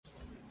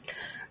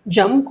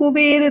जम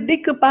कुबेर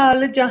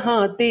दिक्पाल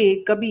जहाँ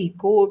ते, कबि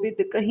कोविद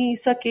कहीं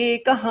सके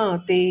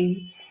कहाँ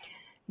ते।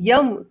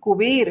 यम,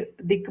 कुबेर,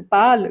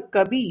 दिक्पाल,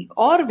 कवि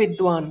और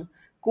विद्वान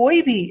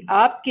कोई भी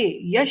आपके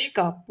यश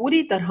का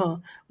पूरी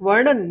तरह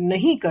वर्णन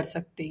नहीं कर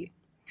सकते।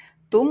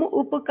 तुम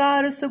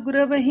उपकार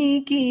सुग्रीवहि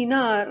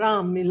कीन्हा,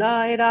 राम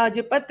मिलाए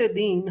राजपद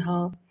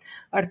दीन्हा।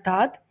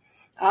 अर्थात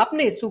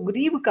आपने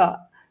सुग्रीव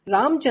का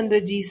रामचंद्र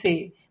जी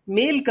से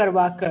मेल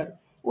करवाकर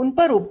उन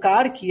पर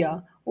उपकार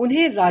किया,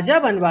 उन्हें राजा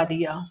बनवा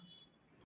दिया।